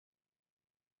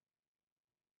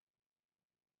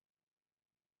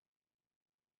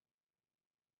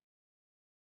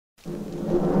Hello,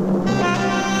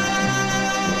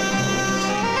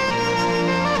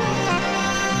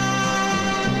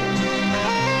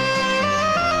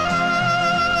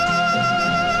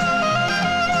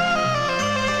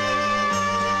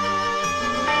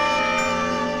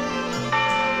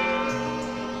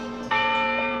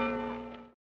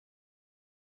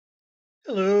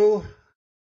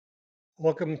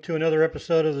 welcome to another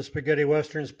episode of the Spaghetti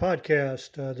Westerns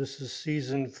podcast. This is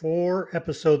season 4,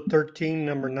 episode 13,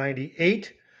 number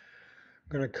 98.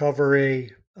 I'm going to cover a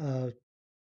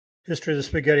history of the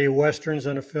Spaghetti Westerns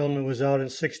on a film that was out in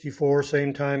 64,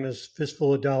 same time as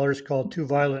Fistful of Dollars, called Two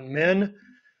Violent Men.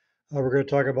 We're going to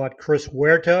talk about Chris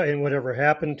Huerta and Whatever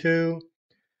Happened To.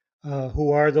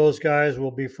 Who are those guys?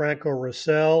 Will be Franco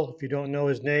Rossell. If you don't know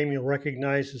his name, you'll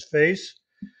recognize his face.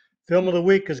 Film of the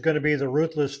week is going to be The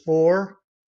Ruthless 4.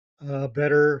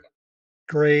 Better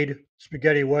grade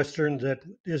spaghetti western that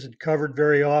isn't covered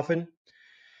very often.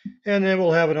 And then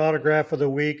we'll have an autograph of the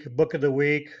week, book of the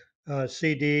week,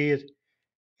 CD,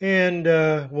 and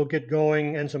we'll get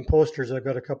going, and some posters. I've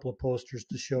got a couple of posters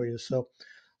to show you. So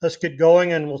let's get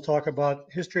going, and we'll talk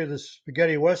about history of the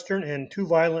spaghetti western and Two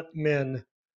Violent Men.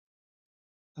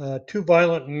 Two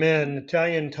Violent Men,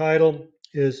 Italian title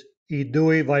is I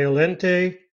Due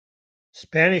Violente.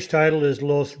 Spanish title is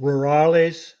Los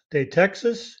Rurales de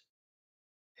Texas.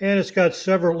 And it's got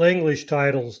several English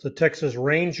titles: The Texas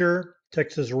Ranger,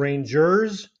 Texas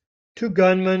Rangers, Two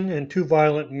Gunmen, and Two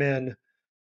Violent Men.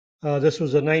 This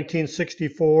was a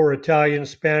 1964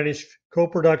 Italian-Spanish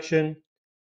co-production.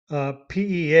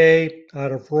 PEA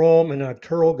out of Rome and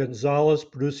Arturo Gonzalez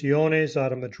Producciones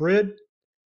out of Madrid.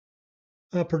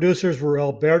 Producers were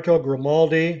Alberto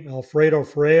Grimaldi, Alfredo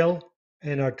Fraile,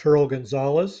 and Arturo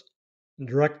Gonzalez. The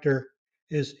director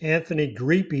is Anthony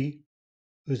Griepi,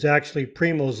 who's actually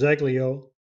Primo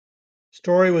Zeglio.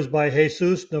 Story was by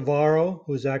Jesus Navarro,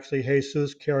 who's actually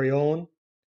Jesus Carrion.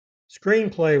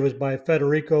 Screenplay was by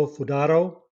Federico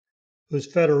Fudato,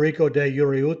 who's Federico de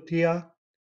Uriutia,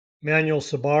 Manuel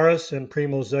Sabaris, and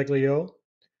Primo Zeglio.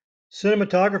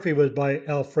 Cinematography was by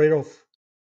Alfredo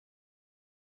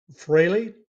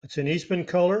Fraile. It's in Eastman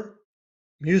color.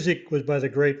 Music was by the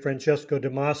great Francesco De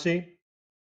Masi.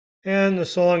 And the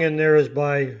song in there is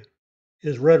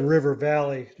Red River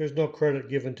Valley. There's no credit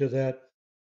given to that.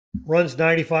 Runs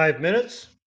 95 minutes.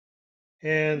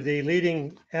 And the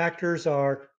leading actors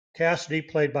are Cassidy,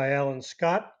 played by Alan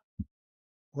Scott,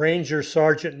 Ranger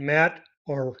Sergeant Matt,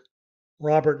 or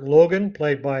Robert Logan,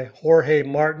 played by Jorge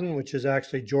Martin, which is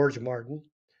actually George Martin,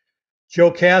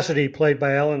 Joe Cassidy, played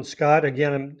by Alan Scott,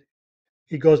 again,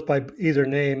 he goes by either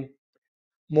name,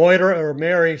 Moira or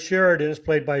Mary Sheridan is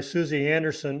played by Susie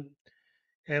Anderson,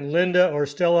 and Linda or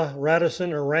Stella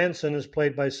Radisson or Ranson is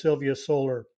played by Sylvia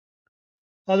Solar.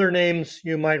 Other names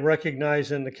you might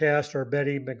recognize in the cast are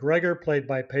Betty McGregor, played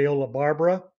by Paola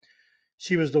Barbara.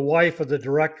 She was the wife of the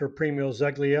director Primo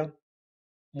Zeglia.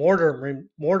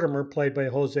 Mortimer, played by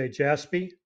Jose Jaspi.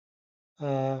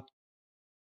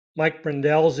 Mike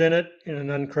Brindell's in it in an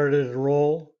uncredited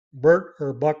role. Bert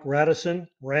or Buck Radisson,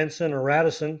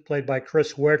 played by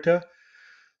Chris Huerta,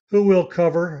 who we'll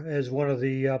cover as one of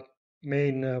the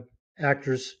main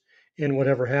actors in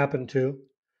Whatever Happened To.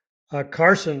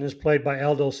 Carson is played by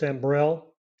Aldo Sambrell.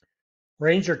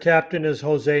 Ranger Captain is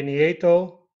Jose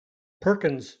Nieto.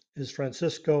 Perkins is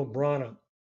Francisco Brana.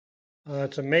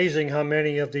 It's amazing how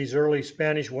many of these early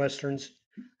Spanish westerns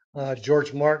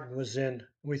George Martin was in.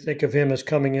 We think of him as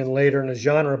coming in later in the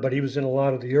genre, but he was in a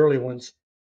lot of the early ones.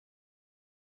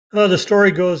 The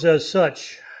story goes as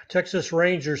such. Texas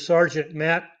Ranger Sergeant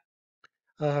Matt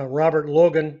Robert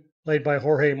Logan, played by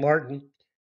Jorge Martin,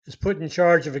 is put in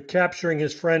charge of capturing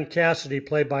his friend Cassidy,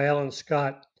 played by Alan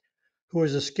Scott, who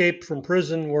has escaped from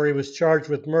prison where he was charged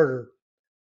with murder.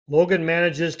 Logan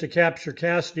manages to capture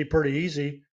Cassidy pretty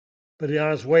easy, but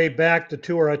on his way back, the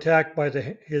two are attacked by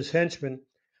his henchmen,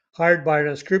 hired by an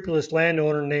unscrupulous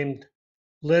landowner named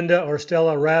Linda or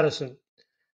Stella Radisson,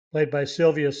 played by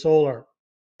Sylvia Solar.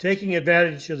 Taking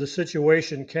advantage of the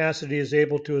situation, Cassidy is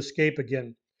able to escape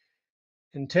again.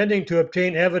 Intending to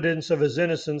obtain evidence of his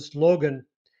innocence, Logan,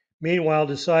 meanwhile,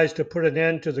 decides to put an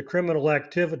end to the criminal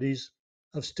activities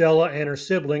of Stella and her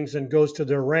siblings and goes to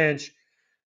their ranch,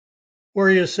 where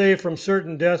he is saved from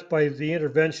certain death by the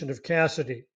intervention of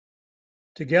Cassidy.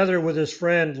 Together with his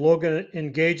friend, Logan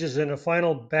engages in a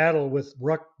final battle with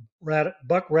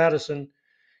Buck Radisson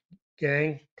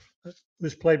gang,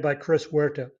 who's played by Chris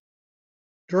Huerta,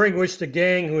 during which the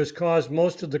gang, who has caused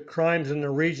most of the crimes in the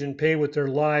region, pay with their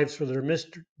lives for their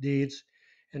misdeeds,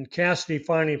 and Cassidy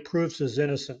finally proves his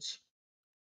innocence.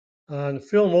 On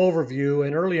film overview,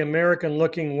 an early American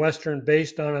looking Western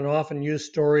based on an often used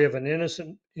story of an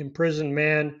innocent imprisoned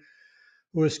man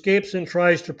who escapes and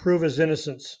tries to prove his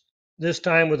innocence, this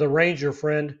time with a ranger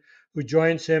friend who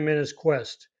joins him in his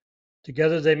quest.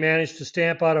 Together they manage to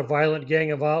stamp out a violent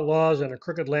gang of outlaws and a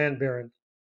crooked land baron,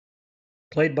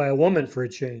 played by a woman for a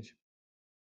change.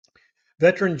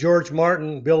 Veteran George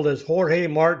Martin, billed as Jorge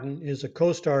Martin, is a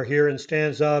co star here and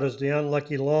stands out as the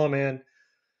unlucky lawman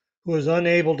who is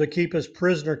unable to keep his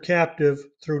prisoner captive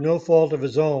through no fault of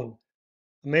his own.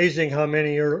 Amazing how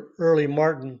many early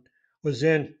Martin was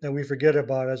in that we forget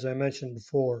about, as I mentioned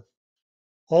before.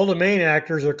 All the main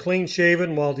actors are clean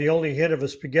shaven, while the only hint of a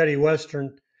spaghetti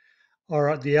western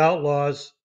are the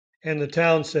outlaws and the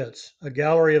town sets. A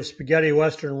gallery of spaghetti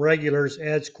western regulars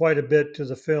adds quite a bit to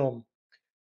the film.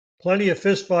 Plenty of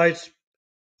fistfights,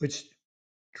 which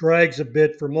drags a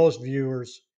bit for most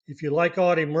viewers. If you like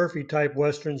Audie Murphy type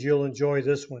westerns, you'll enjoy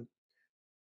this one.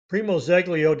 Primo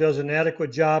Zeglio does an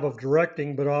adequate job of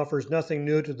directing, but offers nothing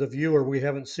new to the viewer we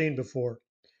haven't seen before.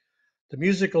 The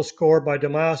musical score by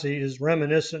Damasi is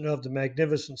reminiscent of the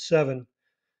Magnificent Seven,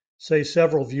 say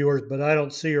several viewers, but I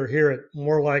don't see or hear it.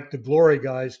 More like the Glory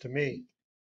Guys to me.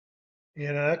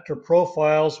 In actor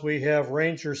profiles, we have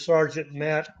Ranger Sergeant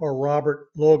Matt or Robert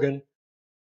Logan,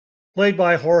 played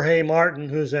by Jorge Martin,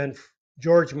 who's in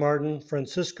George Martin,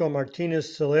 Francisco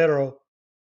Martinez Solero,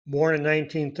 born in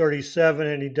 1937,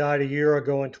 and he died a year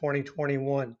ago in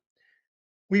 2021.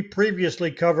 We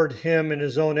previously covered him in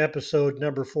his own episode,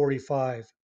 number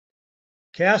 45.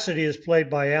 Cassidy is played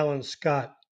by Alan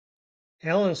Scott.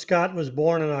 Alan Scott was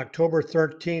born on October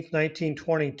 13,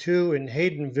 1922, in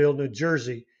Haydenville, New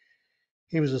Jersey.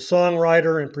 He was a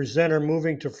songwriter and presenter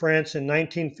moving to France in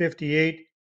 1958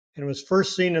 and was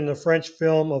first seen in the French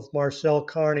film of Marcel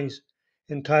Carné's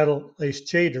entitled Les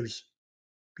Shaders,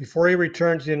 before he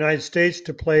returned to the United States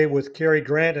to play with Cary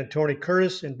Grant and Tony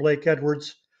Curtis in Blake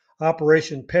Edwards'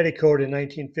 Operation Petticoat in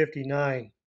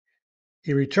 1959.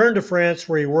 He returned to France,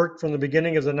 where he worked from the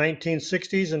beginning of the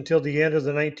 1960s until the end of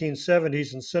the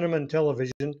 1970s in cinema and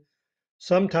television,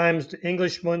 sometimes the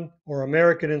Englishman or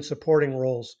American in supporting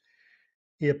roles.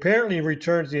 He apparently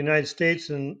returned to the United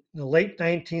States in the late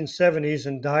 1970s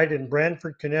and died in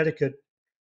Branford, Connecticut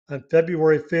on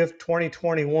February 5,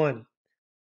 2021.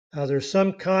 Now, there's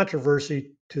some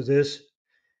controversy to this,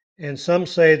 and some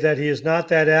say that he is not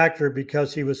that actor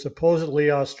because he was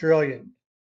supposedly Australian,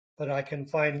 but I can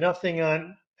find nothing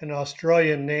on an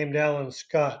Australian named Alan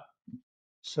Scott,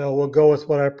 so we'll go with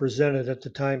what I presented at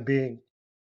the time being.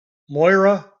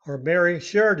 Moira, or Mary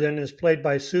Sheridan, is played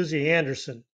by Susie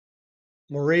Anderson.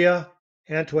 Maria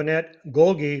Antoinette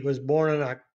Golgi was born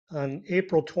on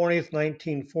April 20th,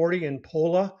 1940 in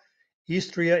Pola,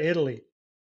 Istria, Italy.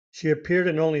 She appeared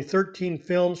in only 13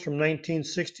 films from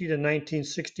 1960 to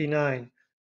 1969.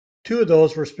 Two of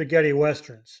those were spaghetti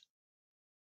westerns.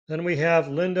 Then we have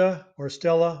Linda or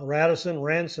Stella Radisson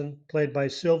Ranson, played by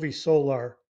Sylvie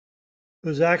Solar,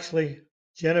 who's actually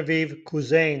Genevieve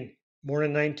Cousin, born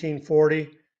in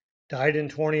 1940, died in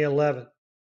 2011.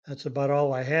 That's about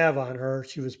all I have on her.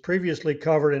 She was previously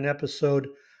covered in episode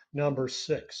number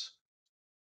 6.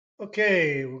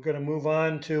 Okay, we're going to move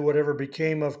on to whatever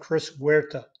became of Chris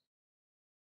Huerta.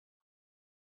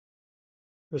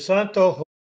 Rosanto.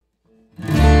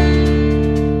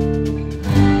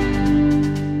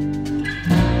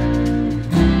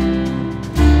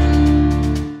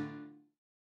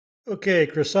 Okay,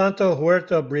 Crisanto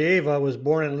Huerta Brieva was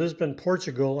born in Lisbon,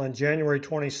 Portugal on January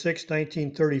 26,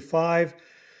 1935,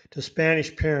 to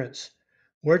Spanish parents.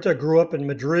 Huerta grew up in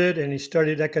Madrid and he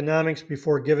studied economics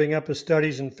before giving up his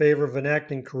studies in favor of an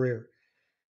acting career.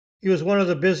 He was one of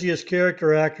the busiest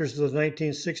character actors of the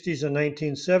 1960s and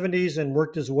 1970s and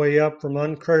worked his way up from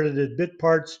uncredited bit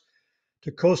parts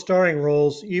to co-starring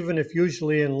roles, even if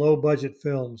usually in low-budget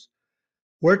films.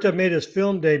 Huerta made his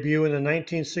film debut in the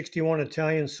 1961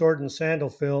 Italian sword and sandal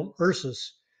film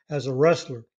Ursus as a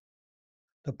wrestler.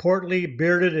 The portly,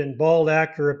 bearded, and bald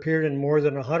actor appeared in more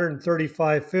than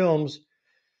 135 films,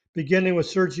 beginning with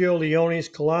Sergio Leone's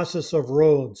Colossus of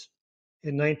Rhodes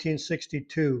in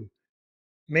 1962.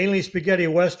 Mainly spaghetti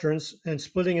westerns, and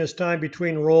splitting his time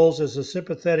between roles as a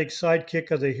sympathetic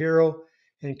sidekick of the hero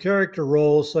and character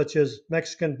roles such as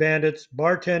Mexican bandits,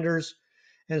 bartenders,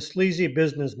 and sleazy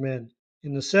businessmen.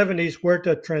 In the 70s,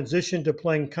 Huerta transitioned to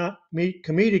playing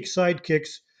comedic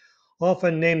sidekicks,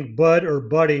 often named Bud or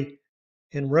Buddy,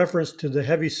 in reference to the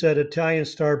heavyset Italian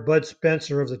star Bud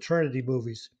Spencer of the Trinity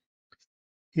movies.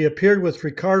 He appeared with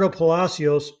Ricardo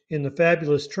Palacios in The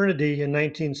Fabulous Trinity in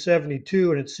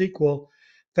 1972 and its sequel,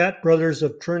 Fat Brothers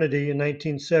of Trinity in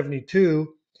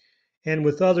 1972, and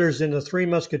with others in the Three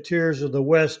Musketeers of the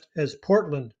West as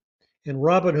Portland in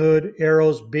Robin Hood,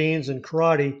 Arrows, Beans, and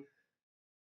Karate.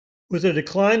 With the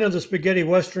decline of the spaghetti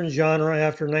western genre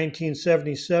after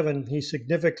 1977, he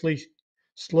significantly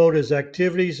slowed his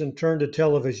activities and turned to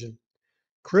television.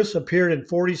 Chris appeared in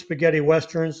 40 spaghetti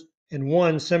westerns and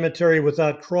one Cemetery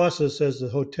Without Crosses as the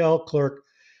hotel clerk,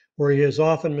 where he is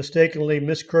often mistakenly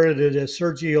miscredited as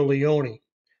Sergio Leone.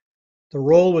 The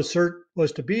role was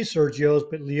to be Sergio's,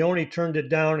 but Leone turned it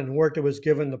down and Huerta was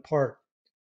given the part.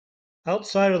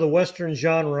 Outside of the Western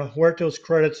genre, Huerta's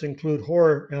credits include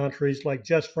horror entries like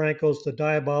Jess Franco's The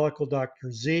Diabolical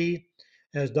Dr. Z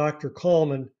as Dr.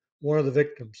 Coleman, one of the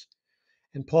victims,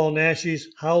 and Paul Nash's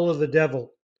Howl of the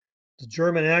Devil, the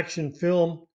German action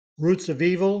film Roots of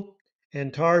Evil,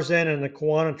 and Tarzan and the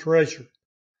Koana Treasure.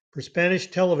 For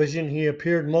Spanish television, he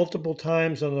appeared multiple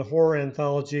times on the horror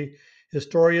anthology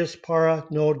Historias para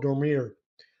no dormir,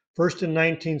 first in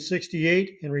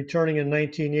 1968 and returning in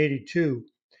 1982.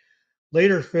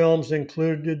 Later films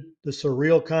included the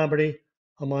surreal comedy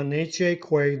Amaneche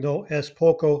que no es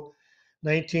poco,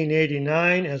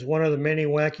 1989, as one of the many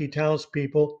wacky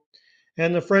townspeople,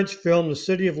 and the French film The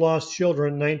City of Lost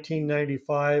Children,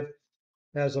 1995,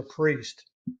 as a priest.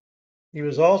 He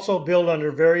was also billed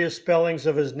under various spellings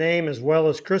of his name as well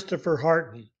as Christopher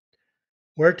Harton.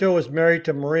 Huerta was married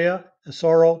to Maria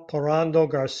Esoro Parando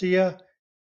Garcia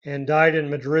and died in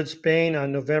Madrid, Spain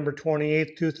on November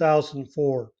 28,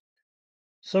 2004.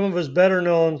 Some of his better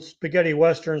known spaghetti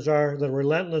westerns are The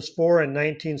Relentless Four in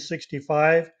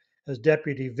 1965 as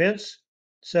Deputy Vince,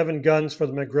 Seven Guns for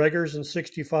the McGregors in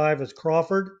 65 as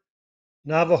Crawford,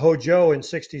 Navajo Joe in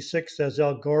 66 as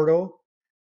El Gordo,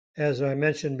 as I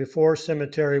mentioned before,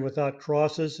 Cemetery Without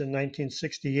Crosses in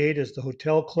 1968 as the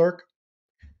hotel clerk,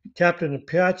 Captain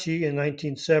Apache in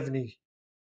 1970,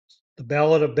 The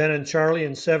Ballad of Ben and Charlie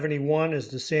in 71 as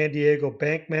the San Diego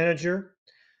bank manager,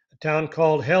 A Town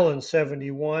Called Hell in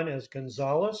 71 as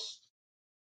Gonzalez,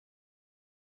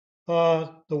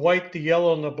 The White, the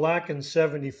Yellow, and the Black in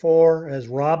 74 as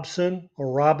Robson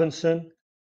or Robinson,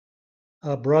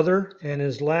 brother, and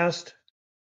his last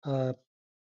uh,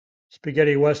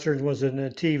 spaghetti western was in a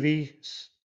TV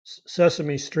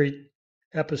Sesame Street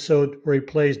episode where he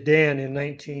plays Dan in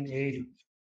 1980.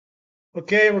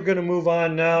 Okay, we're going to move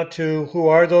on now to Who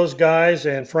Are Those Guys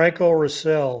and Franco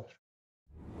Rossell.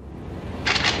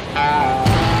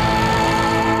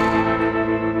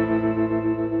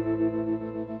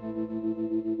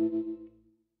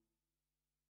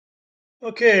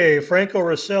 Okay, Franco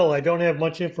Rossell. I don't have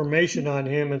much information on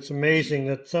him. It's amazing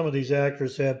that some of these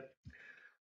actors have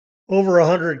over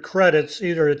 100 credits,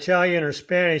 either Italian or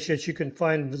Spanish, that you can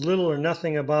find little or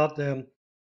nothing about them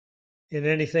in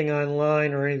anything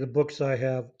online or any of the books I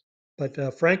have.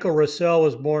 But Franco Rossell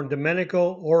was born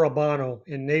Domenico Orobano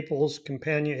in Naples,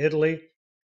 Campania, Italy,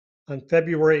 on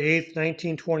February 8,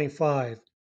 1925.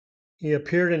 He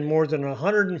appeared in more than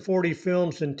 140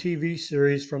 films and TV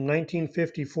series from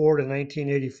 1954 to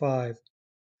 1985.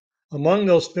 Among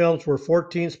those films were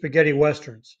 14 spaghetti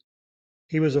westerns.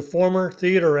 He was a former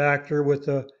theater actor with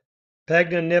the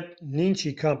Paganip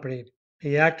Ninci Company.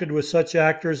 He acted with such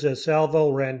actors as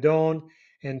Salvo Randone,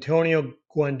 Antonio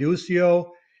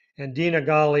Guandusio, and Dina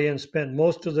Gali, and spent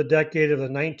most of the decade of the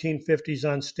 1950s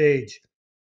on stage.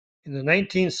 In the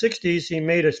 1960s, he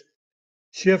made a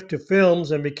shift to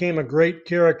films and became a great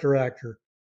character actor.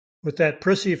 With that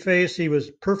prissy face, he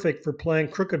was perfect for playing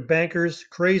crooked bankers,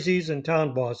 crazies, and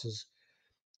town bosses.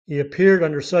 He appeared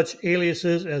under such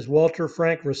aliases as Walter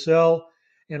Frank Rossell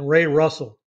and Ray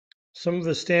Russell. Some of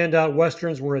his standout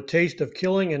westerns were A Taste of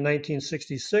Killing in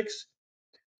 1966,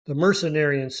 The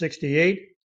Mercenary in 68,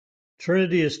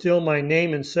 Trinity is Still My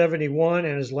Name in 71,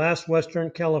 and his last western,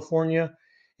 California,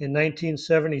 in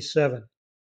 1977.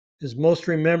 His most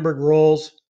remembered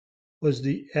roles was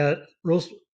his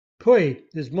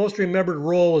most remembered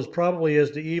role is probably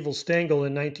as the evil Stengel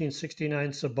in 1969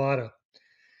 Sabata.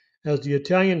 As the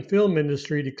Italian film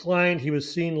industry declined, he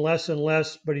was seen less and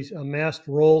less, but he amassed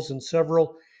roles in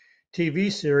several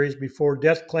TV series before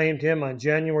death claimed him on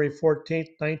January 14,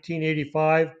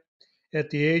 1985,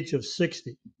 at the age of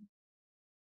 60.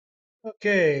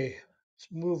 Okay, let's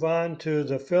move on to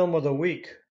the film of the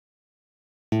week.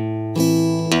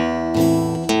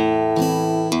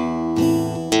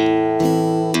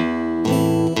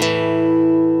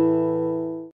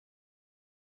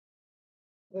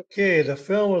 Okay, the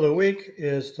film of the week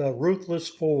is The Ruthless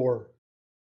Four.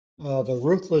 The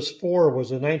Ruthless Four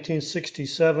was a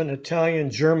 1967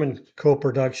 Italian-German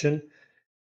co-production,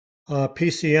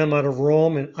 PCM out of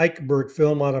Rome and Eichberg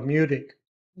Film out of Munich.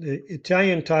 The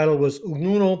Italian title was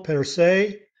Ognuno per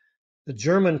sé. The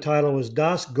German title was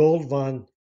Das Gold von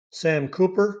Sam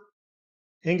Cooper.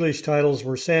 English titles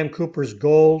were Sam Cooper's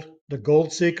Gold, The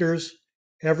Gold Seekers,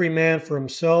 Every Man for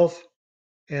Himself,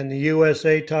 and the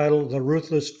USA title, The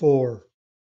Ruthless Four.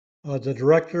 The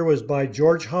director was by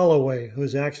George Holloway,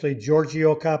 who's actually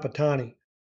Giorgio Capitani.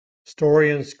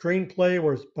 Story and screenplay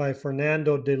was by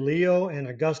Fernando De Leo and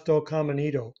Augusto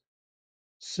Caminito.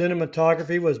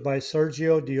 Cinematography was by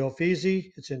Sergio De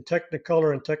Uffizi. It's in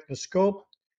Technicolor and Technoscope.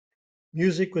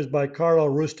 Music was by Carlo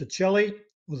Rusticelli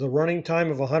with a running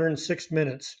time of 106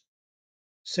 minutes.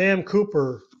 Sam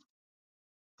Cooper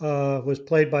was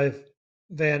played by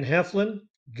Van Heflin.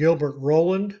 Gilbert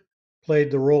Roland played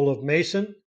the role of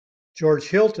Mason. George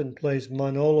Hilton plays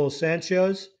Manolo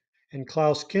Sanchez. And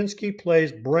Klaus Kinski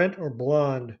plays Brent or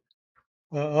Blonde.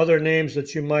 Other names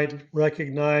that you might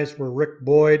recognize were Rick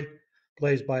Boyd,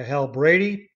 plays by Hal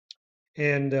Brady,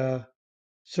 and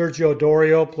Sergio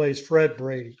Dorio plays Fred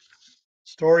Brady.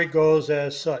 Story goes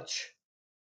as such.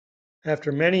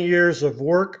 After many years of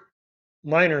work,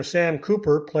 miner Sam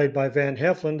Cooper, played by Van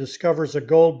Heflin, discovers a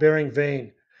gold-bearing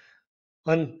vein.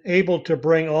 Unable to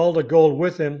bring all the gold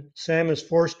with him, Sam is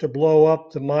forced to blow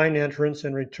up the mine entrance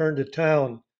and return to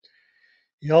town.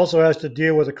 He also has to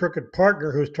deal with a crooked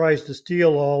partner who tries to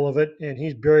steal all of it, and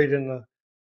he's buried in the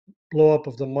blow-up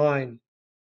of the mine.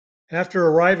 After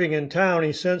arriving in town,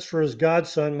 he sends for his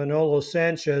godson, Manolo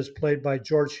Sanchez, played by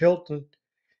George Hilton,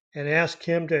 and asks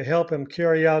him to help him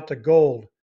carry out the gold.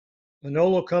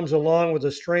 Manolo comes along with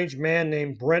a strange man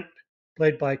named Brent,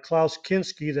 played by Klaus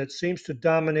Kinski, that seems to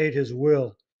dominate his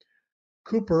will.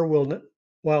 Cooper,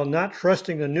 while not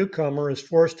trusting the newcomer, is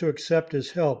forced to accept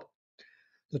his help.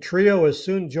 The trio is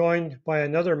soon joined by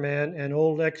another man, an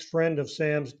old ex-friend of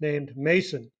Sam's named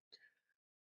Mason.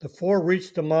 The four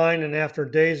reach the mine and after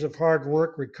days of hard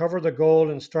work recover the gold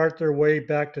and start their way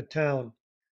back to town.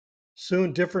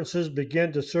 Soon differences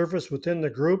begin to surface within the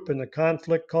group and the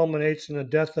conflict culminates in the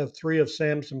death of three of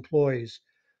Sam's employees.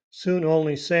 Soon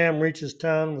only Sam reaches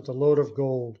town with a load of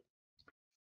gold.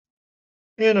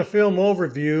 In a film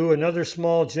overview, another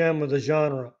small gem of the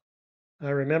genre. I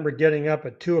remember getting up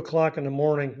at 2 o'clock in the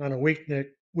morning on a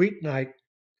weeknight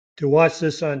to watch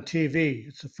this on TV.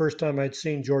 It's the first time I'd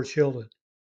seen George Hilton.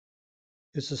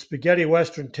 It's a spaghetti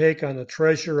western take on the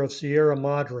treasure of Sierra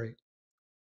Madre.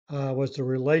 Was the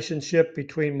relationship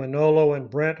between Manolo and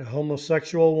Brent a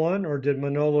homosexual one, or did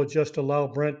Manolo just allow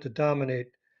Brent to dominate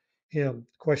him?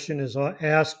 The question is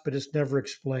asked, but it's never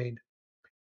explained.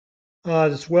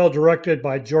 It's well directed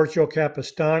by Giorgio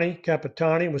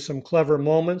Capitani with some clever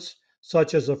moments,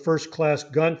 such as a first-class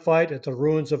gunfight at the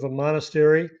ruins of a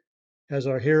monastery as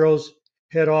our heroes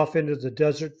head off into the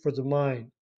desert for the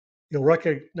mine. You'll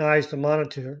recognize the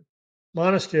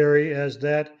monastery as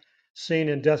that seen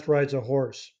in Death Rides a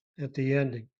Horse at the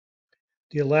ending.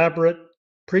 The elaborate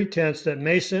pretense that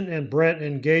Mason and Brent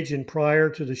engage in prior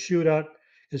to the shootout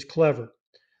is clever.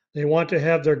 They want to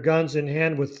have their guns in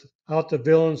hand without the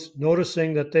villains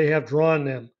noticing that they have drawn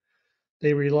them.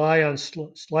 They rely on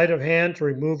sleight of hand to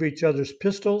remove each other's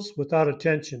pistols without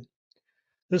attention.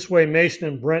 This way, Mason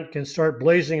and Brent can start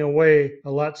blazing away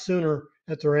a lot sooner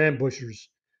at their ambushers.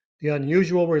 The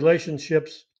unusual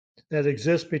relationships that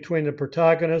exist between the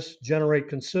protagonists generate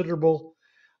considerable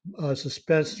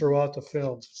suspense throughout the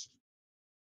film.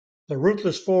 The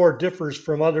Ruthless Four differs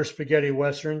from other spaghetti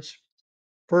westerns.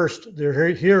 First, their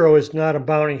hero is not a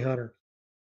bounty hunter.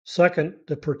 Second,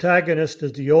 the protagonist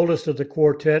is the oldest of the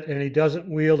quartet and he doesn't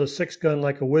wield a six-gun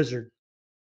like a wizard.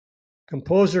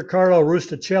 Composer Carlo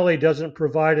Rusticelli doesn't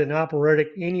provide an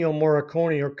operatic Ennio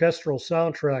Morricone orchestral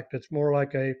soundtrack that's more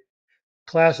like a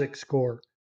classic score.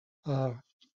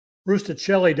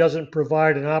 Rusticelli doesn't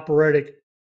provide an operatic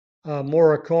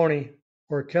Morricone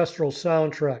orchestral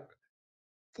soundtrack.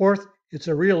 Fourth, it's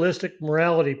a realistic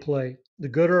morality play. The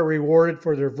good are rewarded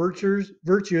for their virtues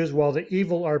while the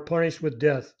evil are punished with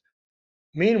death.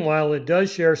 Meanwhile, it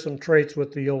does share some traits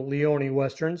with the old Leone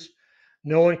westerns.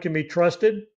 No one can be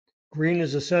trusted. Green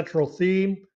is a central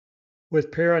theme,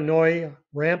 with paranoia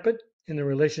rampant in the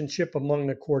relationship among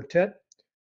the quartet.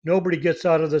 Nobody gets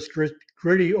out of this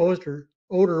gritty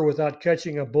odor without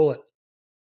catching a bullet.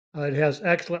 It has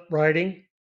excellent writing,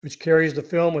 which carries the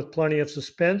film with plenty of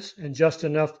suspense and just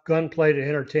enough gunplay to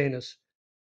entertain us.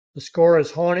 The score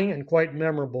is haunting and quite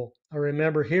memorable. I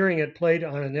remember hearing it played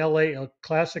on an LA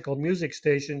classical music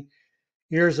station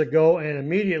years ago and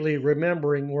immediately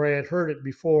remembering where I had heard it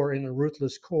before in the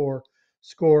Ruthless 4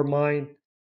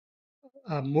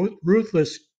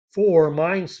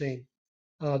 mine scene.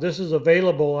 This is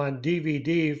available on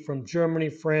DVD from Germany,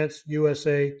 France,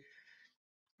 USA,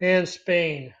 and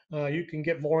Spain. You can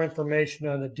get more information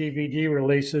on the DVD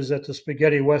releases at the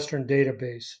Spaghetti Western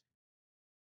database.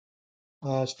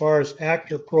 As far as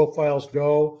actor profiles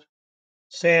go,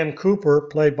 Sam Cooper,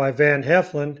 played by Van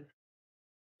Heflin,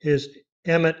 is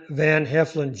Emmett Van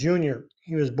Heflin Jr.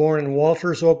 He was born in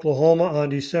Walters, Oklahoma on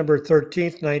December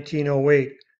 13th,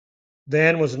 1908.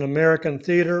 Van was an American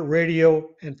theater, radio,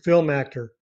 and film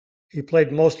actor. He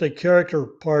played mostly character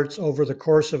parts over the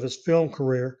course of his film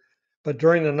career, but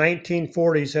during the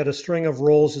 1940s had a string of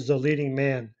roles as a leading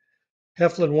man.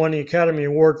 Heflin won the Academy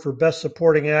Award for Best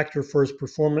Supporting Actor for his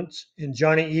performance in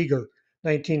Johnny Eager,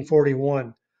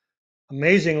 1941.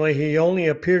 Amazingly, he only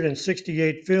appeared in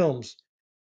 68 films.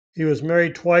 He was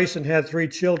married twice and had 3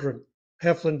 children.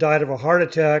 Heflin died of a heart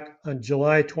attack on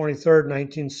July 23,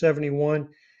 1971,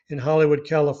 in Hollywood,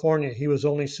 California. He was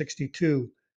only 62.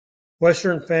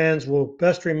 Western fans will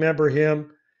best remember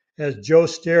him as Joe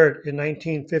Sterrett in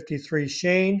 1953's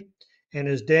Shane and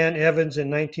as Dan Evans in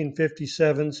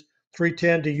 1957's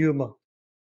 310 to Yuma.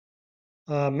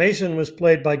 Mason was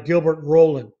played by Gilbert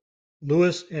Rowland.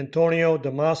 Luis Antonio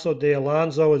Damaso de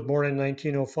Alonso was born in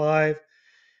 1905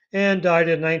 and died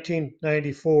in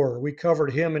 1994. We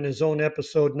covered him in his own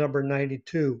episode number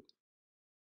 92.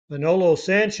 Manolo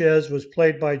Sanchez was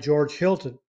played by George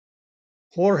Hilton.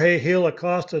 Jorge Gil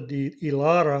Acosta de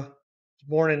Ilara was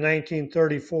born in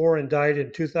 1934 and died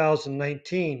in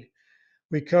 2019.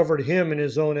 We covered him in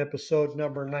his own episode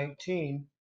number 19.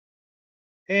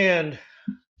 And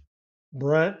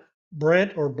Brent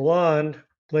or Blonde,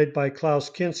 played by Klaus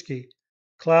Kinski.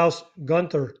 Klaus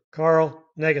Gunther Karl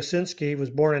Nagasinski was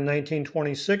born in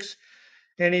 1926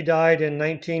 and he died in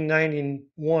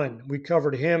 1991. We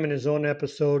covered him in his own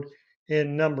episode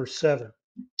in number 7.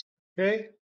 Okay,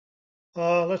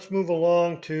 let's move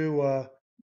along to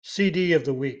CD of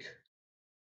the week.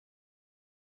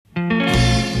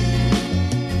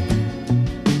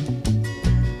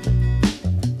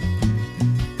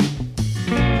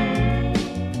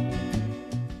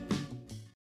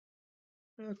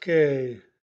 Okay,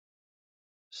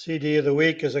 CD of the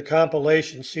week is a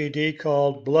compilation CD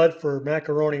called Blood for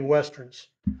Macaroni Westerns.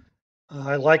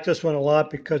 I like this one a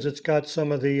lot because it's got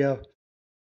some of the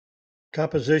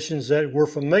compositions that we're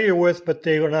familiar with, but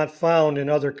they were not found in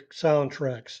other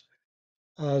soundtracks.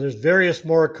 There's various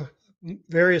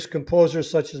composers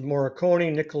such as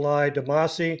Morricone, Nikolai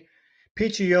Damasi,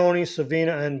 Piccioni,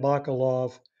 Savina, and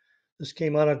Bakalov. This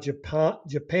came out of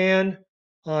Japan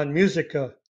on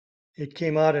Musica. It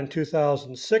came out in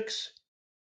 2006.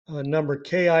 Number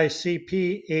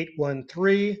KICP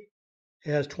 813.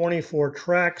 It has 24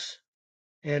 tracks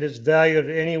and it's valued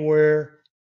anywhere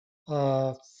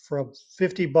from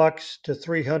 $50 to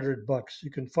 $300.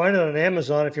 You can find it on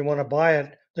Amazon if you want to buy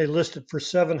it. They list it for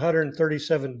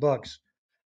 $737.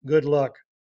 Good luck.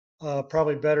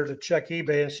 Probably better to check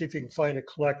eBay and see if you can find a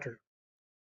collector.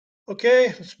 Okay,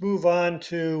 let's move on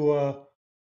to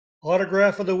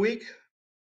autograph of the week.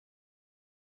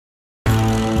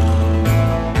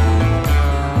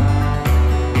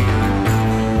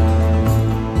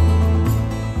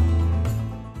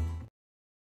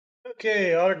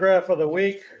 Okay, autograph of the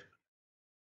week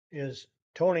is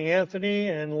Tony Anthony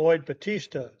and Lloyd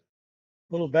Battista.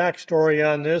 Little backstory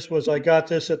on this was I got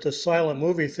this at the Silent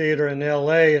Movie Theater in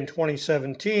LA in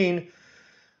 2017,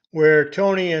 where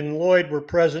Tony and Lloyd were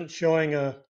present showing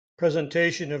a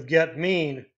presentation of Get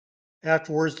Mean.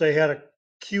 Afterwards, they had a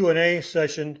Q&A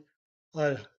session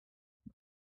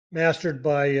mastered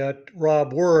by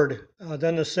Rob Word.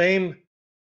 Then the same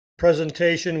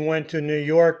presentation went to New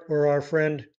York, where our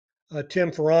friend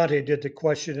Tim Ferranti did the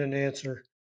question and answer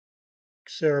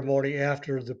ceremony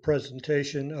after the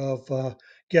presentation of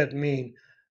Get Mean.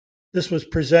 This was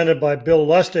presented by Bill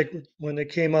Lustig when they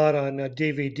came out on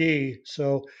DVD.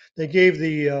 So they gave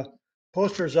the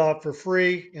posters out for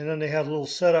free, and then they had a little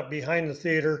setup behind the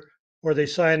theater where they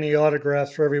signed the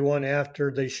autographs for everyone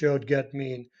after they showed Get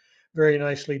Mean. Very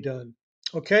nicely done.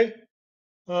 Okay,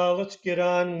 let's get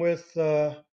on with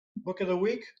Book of the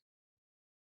Week.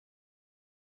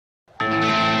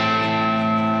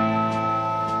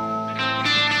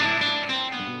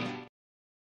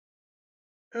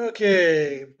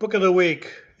 Okay, Book of the Week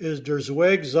is Der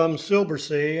Zweig zum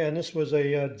Silbersee, and this was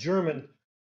a German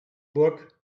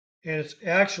book, and it's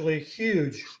actually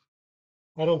huge.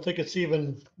 I don't think it's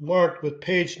even marked with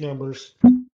page numbers.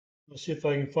 Let's see if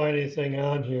I can find anything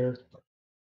on here.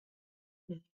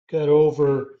 Got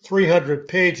over 300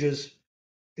 pages.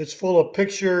 It's full of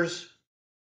pictures,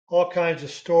 all kinds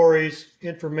of stories,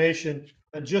 information,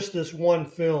 and just this one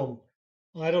film.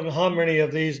 I don't know how many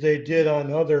of these they did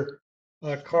on other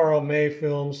Karl May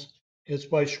films. It's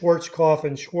by Schwarzkopf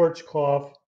and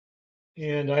Schwarzkopf.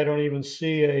 and I don't even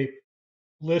see a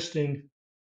listing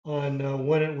on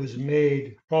when it was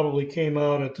made. Probably came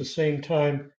out at the same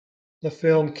time the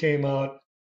film came out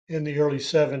in the early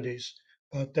 70s.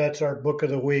 But that's our book of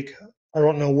the week. I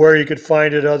don't know where you could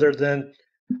find it other than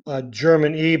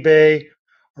German eBay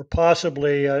or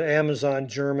possibly Amazon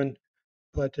German,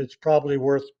 but it's probably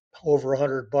worth over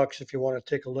 $100 if you want to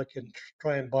take a look and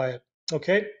try and buy it.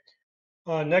 Okay.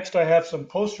 Next, I have some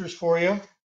posters for you.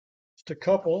 Just a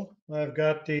couple. I've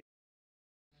got the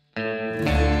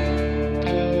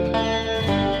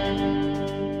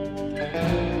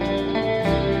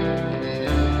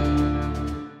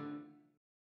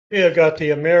Yeah, I've got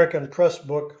the American Press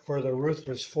book for the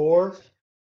Ruthless Four.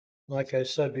 Like I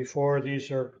said before,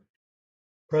 these are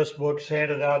press books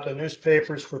handed out to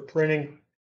newspapers for printing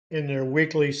in their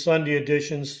weekly Sunday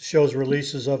editions, shows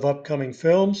releases of upcoming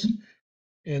films.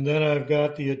 And then I've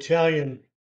got the Italian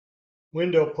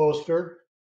window poster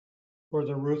for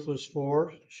the Ruthless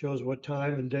Four, shows what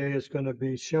time and day it's going to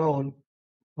be shown.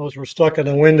 Those were stuck in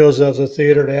the windows of the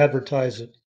theater to advertise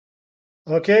it.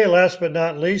 Okay, last but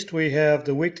not least, we have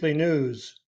the weekly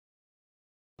news.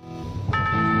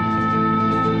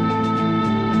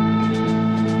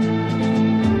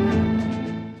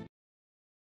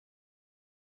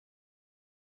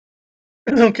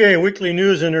 Okay, weekly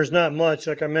news, and there's not much,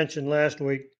 like I mentioned last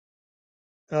week.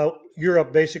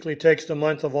 Europe basically takes the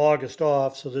month of August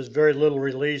off, so there's very little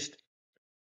released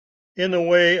in the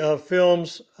way of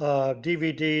films,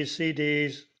 DVDs,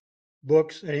 CDs,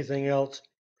 books, anything else.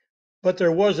 But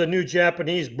there was a new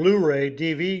Japanese Blu-ray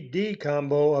DVD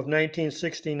combo of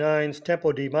 1969's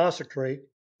Tempo di Massacre,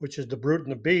 which is The Brute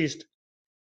and the Beast,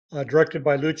 directed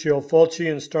by Lucio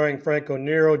Fulci and starring Franco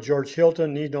Nero, George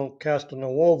Hilton, Nino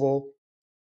Castelnuovo.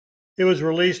 It was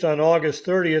released on August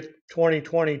 30th,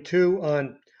 2022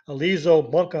 on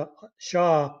Alizo Bunka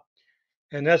Shah,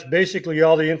 and that's basically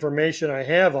all the information I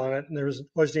have on it. And there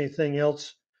wasn't anything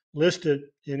else listed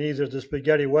in either the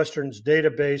Spaghetti Westerns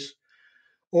database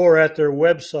or at their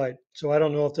website. So I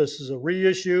don't know if this is a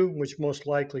reissue, which most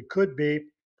likely could be,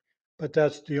 but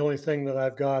that's the only thing that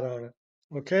I've got on it.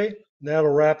 Okay,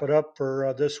 that'll wrap it up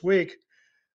for this week.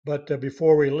 But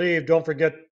before we leave, don't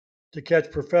forget to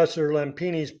catch Professor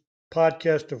Lampini's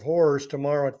podcast of horrors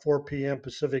tomorrow at 4 p.m.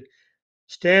 Pacific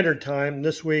Standard Time.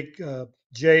 This week,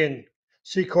 Jay and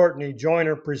C. Courtney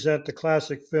Joyner present the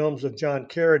classic films of John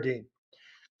Carradine.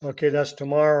 Okay, that's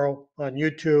tomorrow on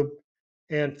YouTube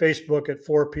and Facebook at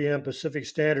 4 p.m. Pacific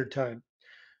Standard Time.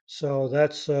 So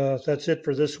that's it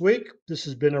for this week. This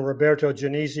has been a Roberto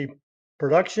Genesi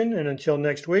production, and until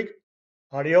next week,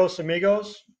 adios,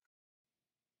 amigos.